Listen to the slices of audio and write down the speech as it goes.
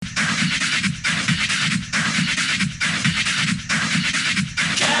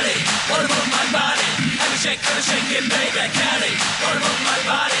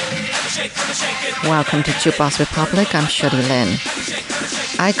Welcome to Jukebox Republic. I'm Shirley.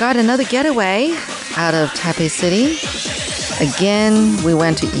 I got another getaway out of Taipei City. Again, we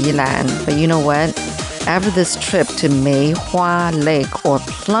went to Yilan. But you know what? After this trip to Mei Hua Lake or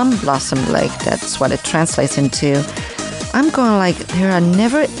Plum Blossom Lake, that's what it translates into, I'm going like, there are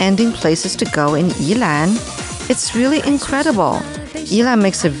never-ending places to go in Yilan. It's really incredible. Yilan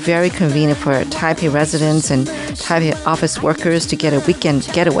makes it very convenient for Taipei residents and Taipei office workers to get a weekend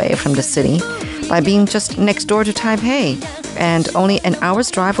getaway from the city by being just next door to Taipei and only an hour's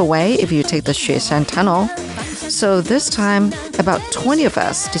drive away if you take the Xueshan Tunnel. So this time, about 20 of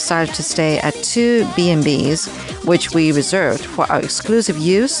us decided to stay at 2 B&Bs, which we reserved for our exclusive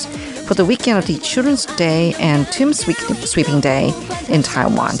use for the weekend of the Children's Day and Tomb Sweeping Day in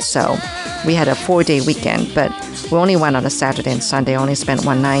Taiwan. So we had a 4-day weekend, but we only went on a Saturday and Sunday, only spent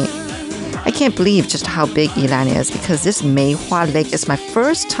one night. I can't believe just how big Yilan is because this Mei Hua Lake is my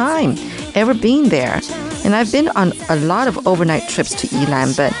first time ever being there. And I've been on a lot of overnight trips to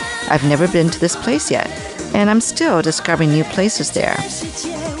Yilan, but I've never been to this place yet. And I'm still discovering new places there.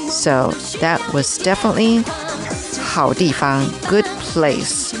 So that was definitely 好地方, Good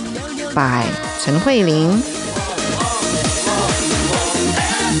Place by 陈慧琳.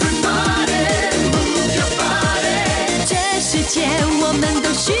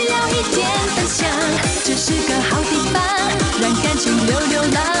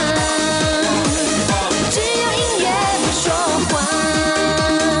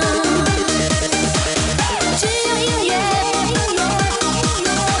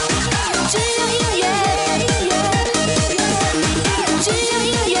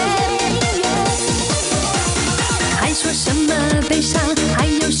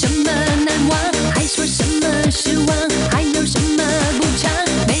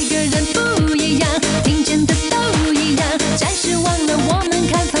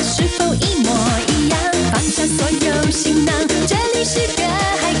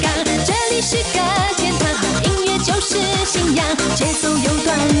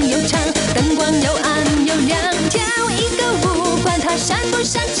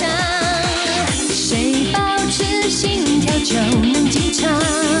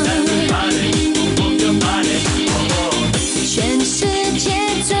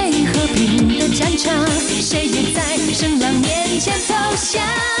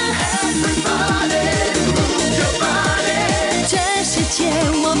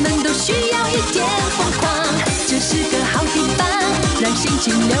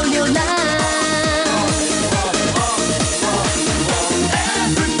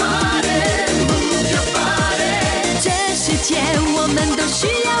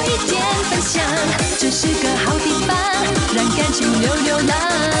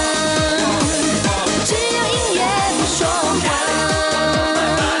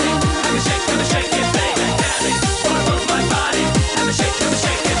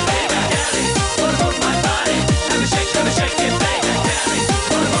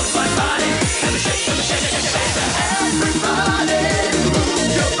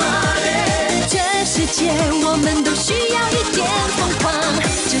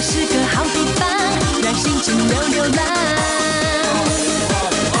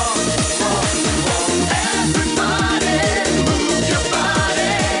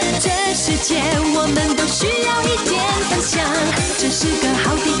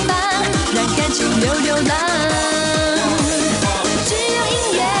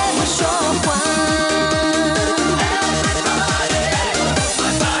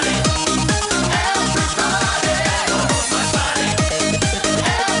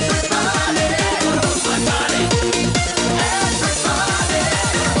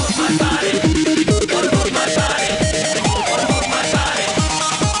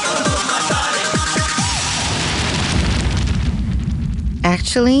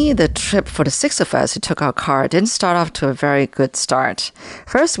 Actually, the trip for the 6 of us who took our car didn't start off to a very good start.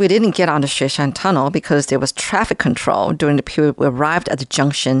 First, we didn't get on the Xueshan Tunnel because there was traffic control during the period we arrived at the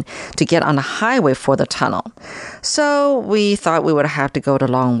junction to get on the highway for the tunnel. So we thought we would have to go the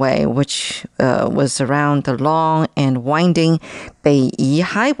long way, which was around the long and winding Beiyi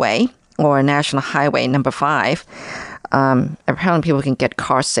Highway, or National Highway number 5. Apparently people can get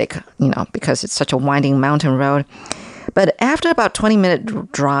car sick, because it's such a winding mountain road. But after about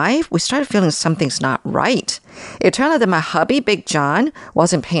 20-minute drive, we started feeling something's not right. It turned out that my hubby, Big John,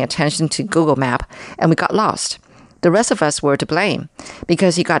 wasn't paying attention to Google Map, and we got lost. The rest of us were to blame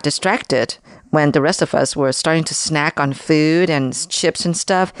because he got distracted when the rest of us were starting to snack on food and chips and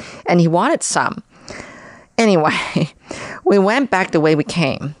stuff, and he wanted some. Anyway, we went back the way we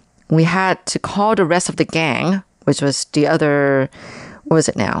came. we had to call the rest of the gang, which was the other, what was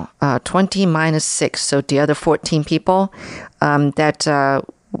it now? 20 minus 6, so the other 14 people that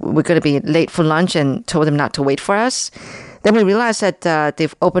were going to be late for lunch and told them not to wait for us. Then we realized that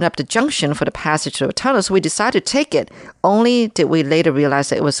they've opened up the junction for the passage to the tunnel, so we decided to take it. Only did we later realize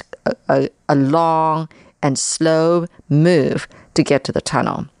that it was a long and slow move to get to the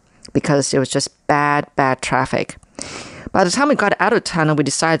tunnel because it was just bad traffic. By the time we got out of the tunnel, we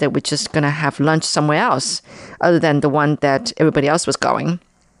decided that we're just going to have lunch somewhere else other than the one that everybody else was going,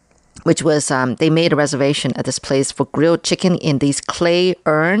 which was they made a reservation at this place for grilled chicken in these clay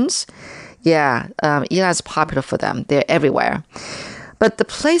urns. Yeah, Yilan's popular for them. They're everywhere. But the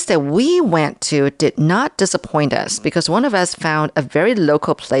place that we went to did not disappoint us because one of us found a very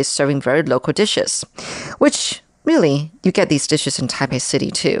local place serving very local dishes, which really, you get these dishes in Taipei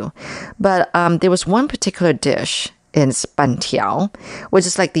City too. But there was one particular dish in bantiao, which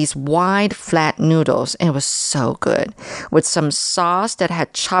is like these wide, flat noodles, and it was so good, with some sauce that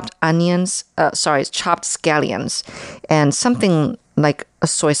had chopped scallions, and something like a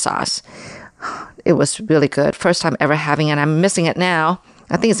soy sauce. It was really good. First time ever having it. I'm missing it now.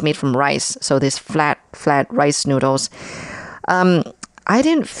 I think it's made from rice, so these flat rice noodles. I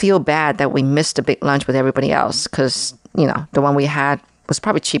didn't feel bad that we missed a big lunch with everybody else because, the one we had was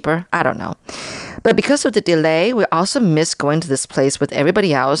probably cheaper. I don't know. But because of the delay, we also missed going to this place with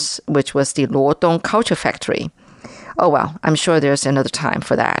everybody else, which was the Luodong Culture Factory. Oh well, I'm sure there's another time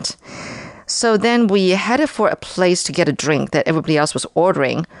for that. So then we headed for a place to get a drink that everybody else was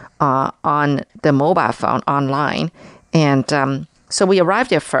ordering on the mobile phone online. And so we arrived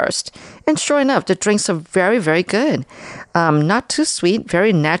there first. And sure enough, the drinks are very, very good. Not too sweet,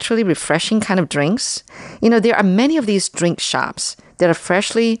 very naturally refreshing kind of drinks. There are many of these drink shops that are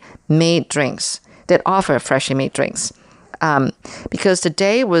freshly made drinks, that offer freshly made drinks. Because the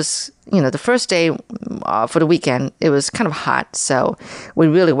day was, the first day for the weekend, it was kind of hot. So we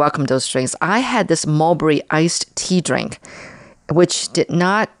really welcomed those drinks. I had this mulberry iced tea drink, which did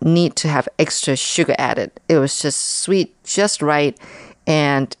not need to have extra sugar added. It was just sweet, just right.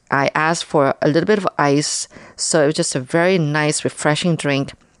 And I asked for a little bit of ice. So it was just a very nice, refreshing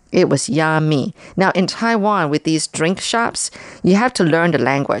drink. It was yummy. Now, in Taiwan, with these drink shops, you have to learn the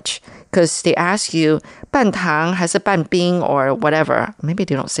language because they ask you 半糖还是半冰 or whatever. Maybe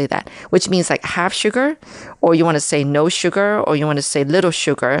they don't say that, which means like half sugar, or you want to say no sugar, or you want to say little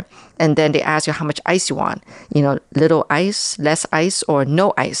sugar. And then they ask you how much ice you want. Little ice, less ice, or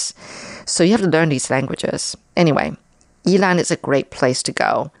no ice. So you have to learn these languages. Anyway, Yilan is a great place to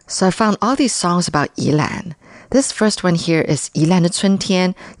go. So I found all these songs about Yilan. This first one here is Yilan 的春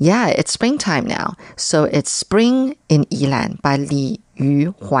天. Yeah, it's springtime now. So it's Spring in Yilan by Li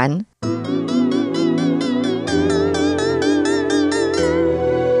Yuhuan.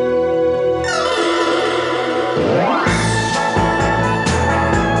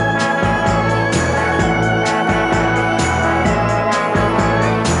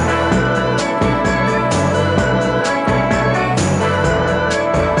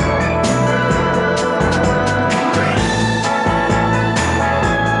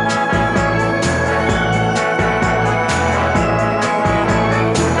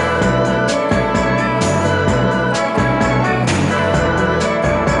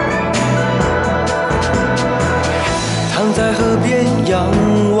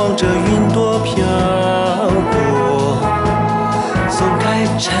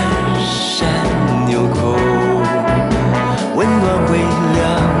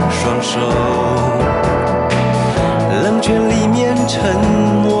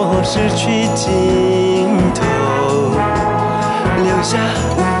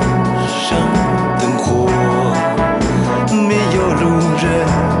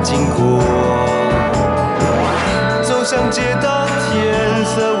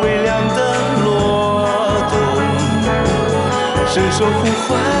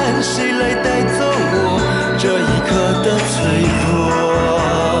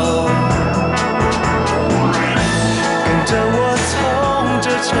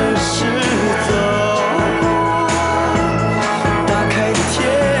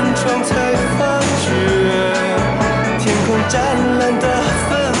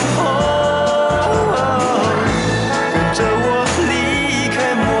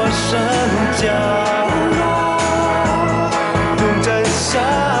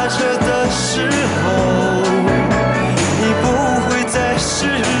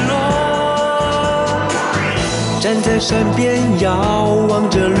山边遥望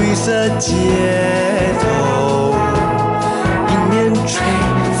着绿色街头，迎面吹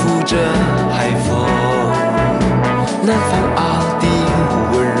拂着海风，南方奥的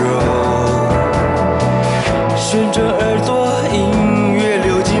温柔。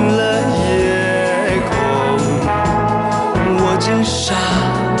沙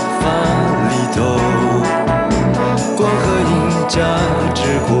发里头，光和影交织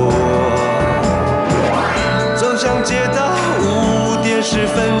过，走向街道5点10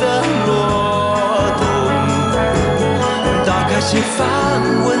分的落洞，打开心房，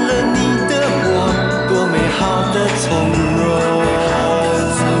吻了你的我，多美好的从容。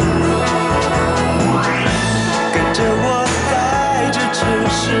跟着我在这城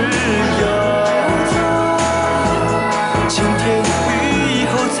市游走，晴天雨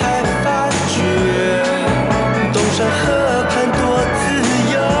后才发觉，东山河畔多自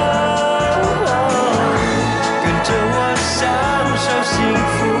由。跟着我享受幸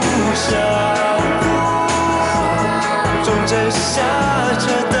福生活，终站下车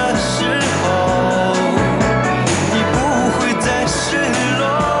的时候，你不会再失落。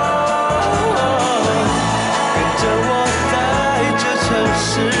跟着我在这城市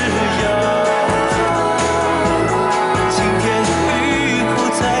游走，晴天雨后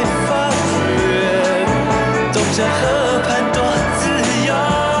才发觉，东山河畔多自由。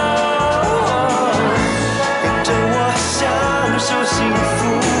跟着我享受幸福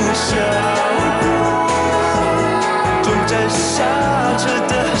生活，终站下车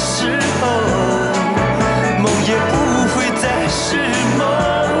的时候，梦也不会再是梦。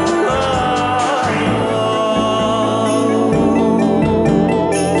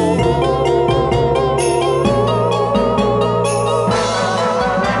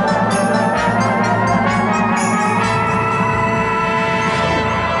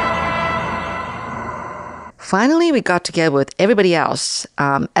Finally, we got together with everybody else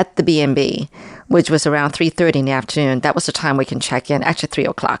at the B&B, which was around 3:30 in the afternoon. That was the time we can check in, actually 3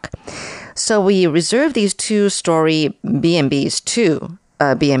 o'clock. So we reserved these 2-story B&Bs, two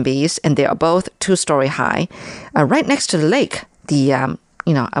B&Bs, and they are both 2-story high, right next to the lake.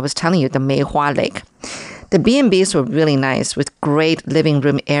 I was telling you, the Mei Hua Lake. The B&Bs were really nice with great living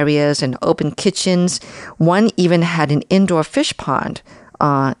room areas and open kitchens. One even had an indoor fish pond,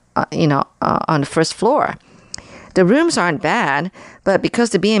 on the first floor. The rooms aren't bad, but because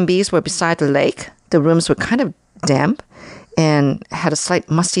the B&Bs were beside the lake, the rooms were kind of damp and had a slight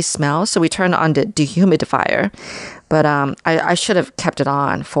musty smell, so we turned on the dehumidifier. But I should have kept it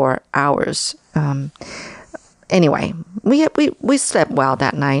on for hours. Anyway, we slept well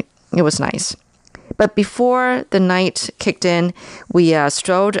that night. It was nice. But before the night kicked in, we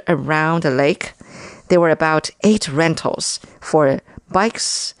strolled around the lake. There were about 8 rentals for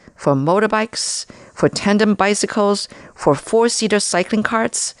bikes, for motorbikes, for tandem bicycles, for 4-seater cycling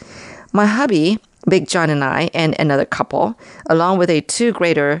carts. My hubby, Big John, and I, and another couple, along with a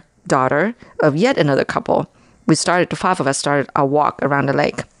 2-grader daughter of yet another couple, the 5 of us started our walk around the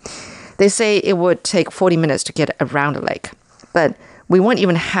lake. They say it would take 40 minutes to get around the lake. But we weren't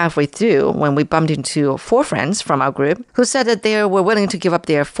even halfway through when we bumped into 4 friends from our group who said that they were willing to give up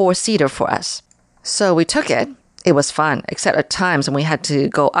their 4-seater for us. So we took it. It was fun, except at times when we had to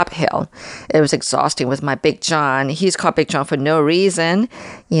go uphill. It was exhausting with my Big John. He's called Big John for no reason.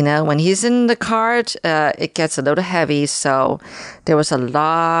 When he's in the cart, it gets a little heavy. So there was a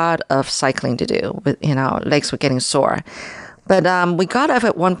lot of cycling to do. Legs were getting sore. But we got off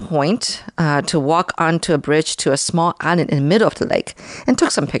at one point to walk onto a bridge to a small island in the middle of the lake and took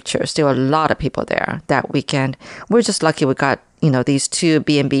some pictures. There were a lot of people there that weekend. We're just lucky we got, these 2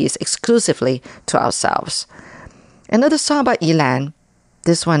 B&Bs exclusively to ourselves. Another song about Yilan.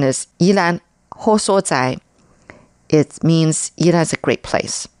 This one is Yilan Ho So Zai. It means Yilan is a great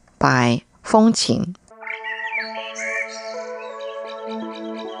place by Feng Qin.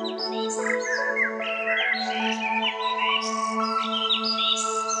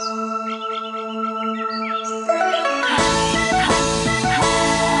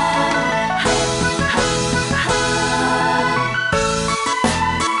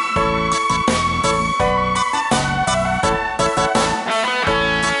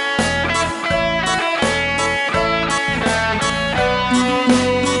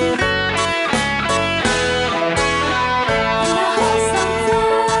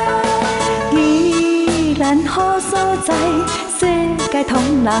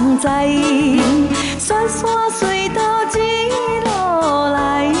通人知，雪山水倒一路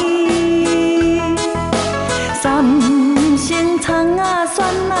来，三星葱啊、蒜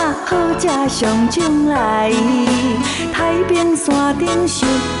啊，好食上种来。太平山顶上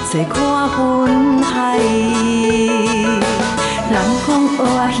坐看云海，人讲蚵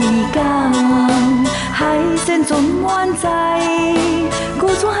仔鱼港，海鲜全满载，古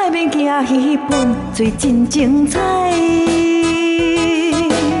川海面行鱼本，水真精彩。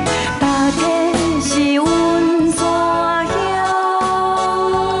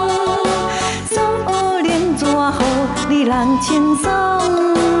人青山。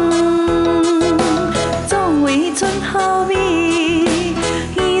总为春好味。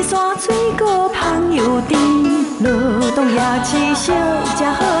鱼山水果香油甜，路东夜市小食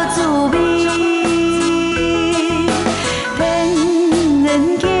好滋味。天然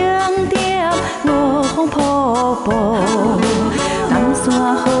景点五峰瀑布，东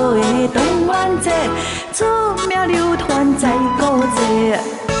山好的动漫节，出名流传在古迹。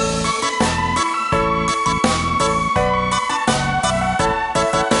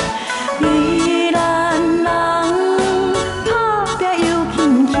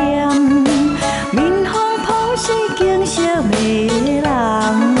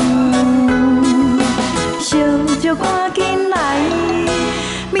就赶紧来，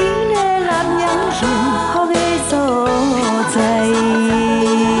美丽南洋幸福的所在。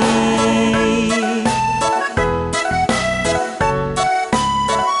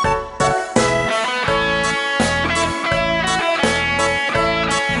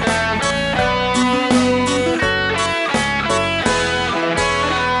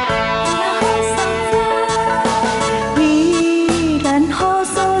宜兰好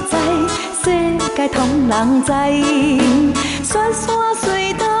所在，世界通人知。雪山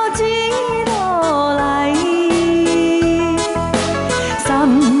水道一路来，三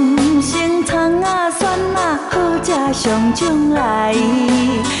星葱啊、蒜啊，好食上种来。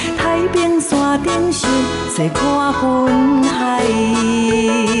太平山顶上，细看云海。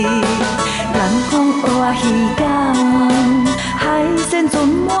南方活鱼港，海鲜全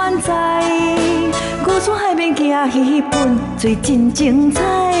满载。古厝海边行鱼本，水真精彩。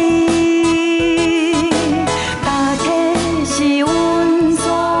是温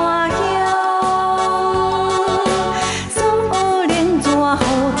山乡，山乌灵泉予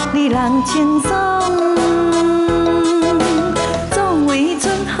你人清爽，总为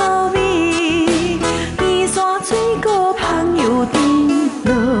春好味。鱼山水果香油甜，路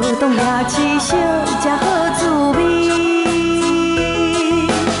东夜市小食好滋味。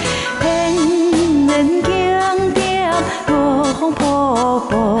天然景点五峰瀑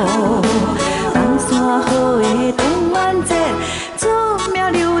布，东山好的动漫节，出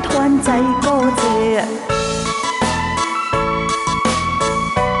名流传在古迹。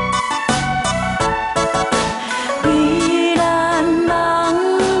宜兰人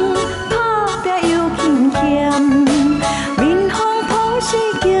打拼又勤俭，面丰朴实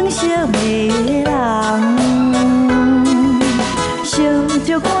景色美人。小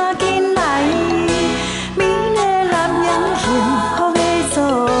就赶紧来，美丽南洋幸福的所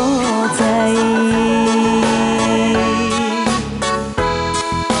在。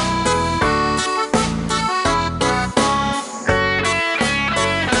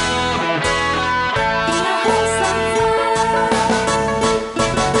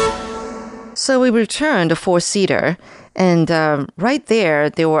So we returned to Four Cedar, and right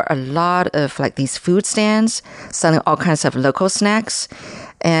there were a lot of like these food stands selling all kinds of local snacks.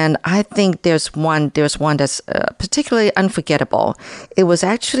 And I think there's one that's particularly unforgettable. It was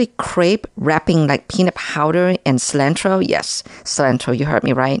actually crepe wrapping like peanut powder and cilantro. Yes, cilantro, you heard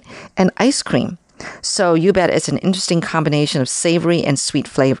me right. And ice cream. So you bet it's an interesting combination of savory and sweet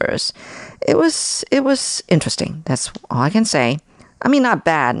flavors. It was interesting. That's all I can say. I mean, not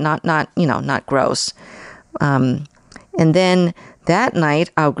bad, not gross. And then that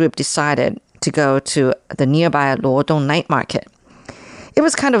night, our group decided to go to the nearby Luodong night market. It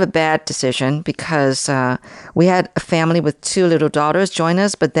was kind of a bad decision because we had a family with 2 little daughters join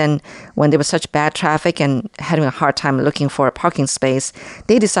us, but then when there was such bad traffic and having a hard time looking for a parking space,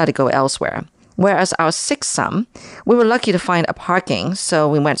 they decided to go elsewhere. Whereas our 6th son, we were lucky to find a parking, so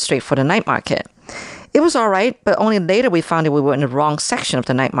we went straight for the night market. It was all right, but only later we found that we were in the wrong section of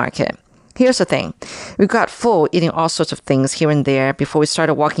the night market. Here's the thing. We got full eating all sorts of things here and there before we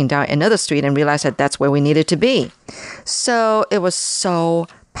started walking down another street and realized that that's where we needed to be. So it was so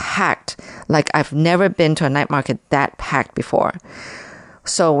packed. Like I've never been to a night market that packed before.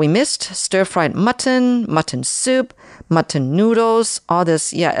 So we missed stir-fried mutton, mutton soup, mutton noodles, all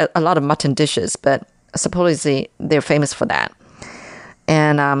this, a lot of mutton dishes, but supposedly they're famous for that.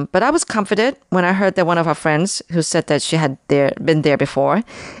 And but I was comforted when I heard that one of our friends who said that she had been there before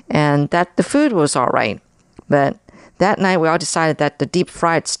and that the food was all right. But that night we all decided that the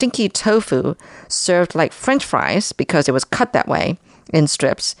deep-fried stinky tofu served like French fries because it was cut that way in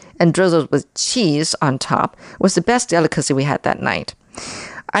strips and drizzled with cheese on top was the best delicacy we had that night.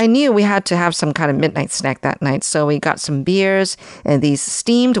 I knew we had to have some kind of midnight snack that night, so we got some beers and these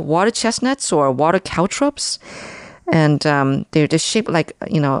steamed water chestnuts or water caltrops. And they're just shaped like,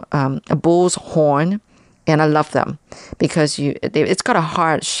 a bull's horn. And I love them because it's got a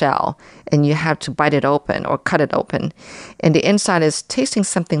hard shell and you have to bite it open or cut it open. And the inside is tasting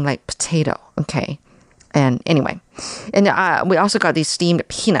something like potato. Okay. And anyway, and we also got these steamed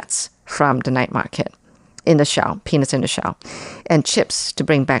peanuts from the night market in the shell, peanuts in the shell, and chips to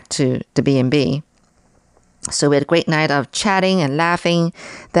bring back to the B&B. So we had a great night of chatting and laughing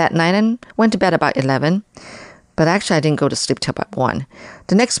that night and went to bed about 11. But actually, I didn't go to sleep till about 1.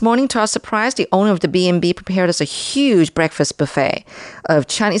 The next morning, to our surprise, the owner of the B&B prepared us a huge breakfast buffet of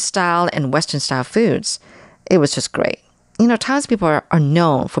Chinese-style and Western-style foods. It was just great. You know, Taiwanese people are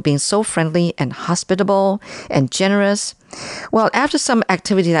known for being so friendly and hospitable and generous. Well, after some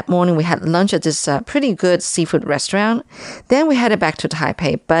activity that morning, we had lunch at this pretty good seafood restaurant. Then we headed back to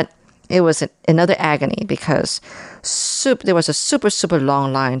Taipei, but it was another agony because there was a super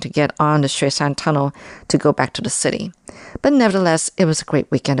long line to get on the Xueshan Tunnel to go back to the city. But nevertheless, it was a great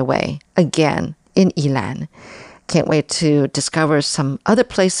weekend away, again, in Yilan. Can't wait to discover some other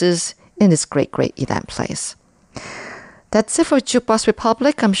places in this great Yilan place. That's it for Jukebox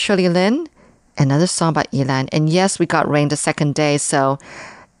Republic. I'm Shirley Lin. Another song about Yilan. And yes, we got rain the second day, so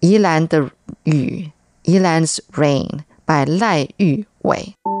Yilan the Yu, Yilan's Rain by Lai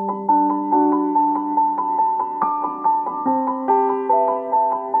Yuwei.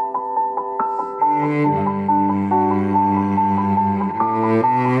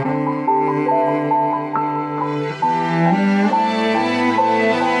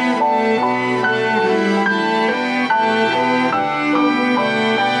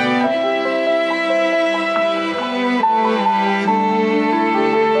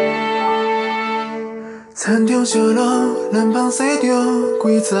田中小路，两旁生着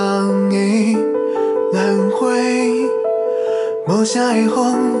规丛的兰花，无声的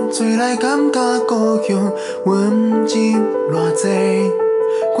风吹来，感觉故乡温情偌济。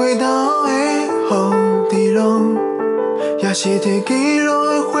过头的雨滴落，也是摕记录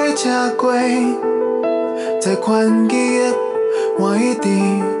的火车过，这款记忆我一直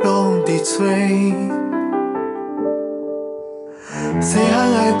拢伫找。细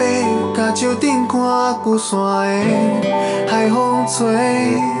汉爱爬甲树顶看旧山的海风吹，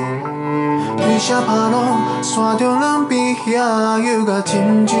水车拍落山中两边遐游甲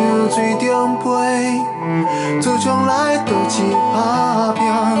亲像水中飞。自从来都市打拼，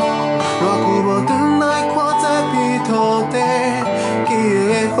偌久无转来看这片土地，记忆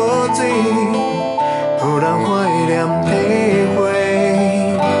的雨水，互人怀念体会。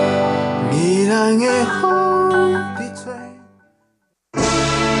宜兰的风在吹。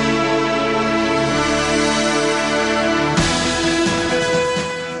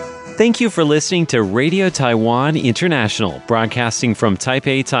Thank you for listening to Radio Taiwan International, broadcasting from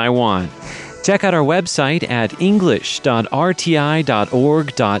Taipei, Taiwan. Check out our website at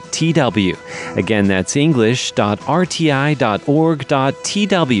english.rti.org.tw. Again, that's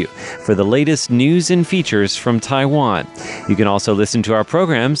english.rti.org.tw for the latest news and features from Taiwan. You can also listen to our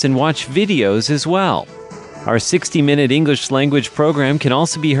programs and watch videos as well. Our 60-minute English language program can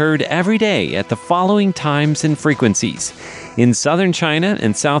also be heard every day at the following times and frequencies. In southern China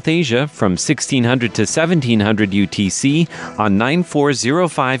and South Asia from 1600 to 1700 UTC on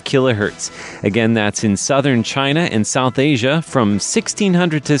 9405 kHz. Again, that's in southern China and South Asia from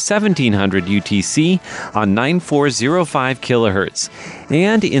 1600 to 1700 UTC on 9405 kHz.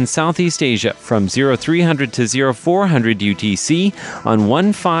 And in Southeast Asia from 0300 to 0400 UTC on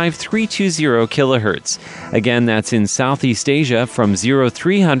 15320 kHz. Again, that's in Southeast Asia from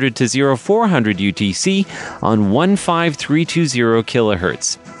 0300 to 0400 UTC on 15320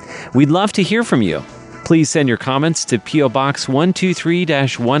 kHz. We'd love to hear from you. Please send your comments to P.O. Box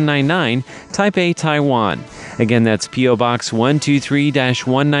 123-199, Taipei, Taiwan. Again, that's P.O. Box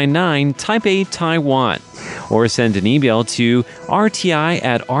 123-199, Taipei, Taiwan. Or send an email to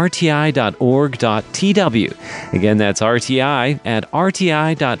rti@rti.org.tw. Again, that's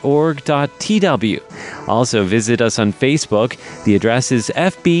rti@rti.org.tw. Also, visit us on Facebook. The address is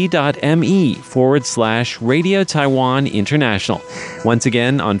fb.me/Radio Taiwan International. Once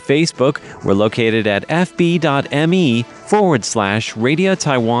again, on Facebook, we're located at fb.me/Radio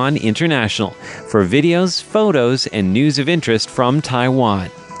Taiwan International for videos, photos, and news of interest from Taiwan.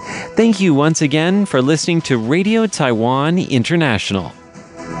 Thank you once again for listening to Radio Taiwan International.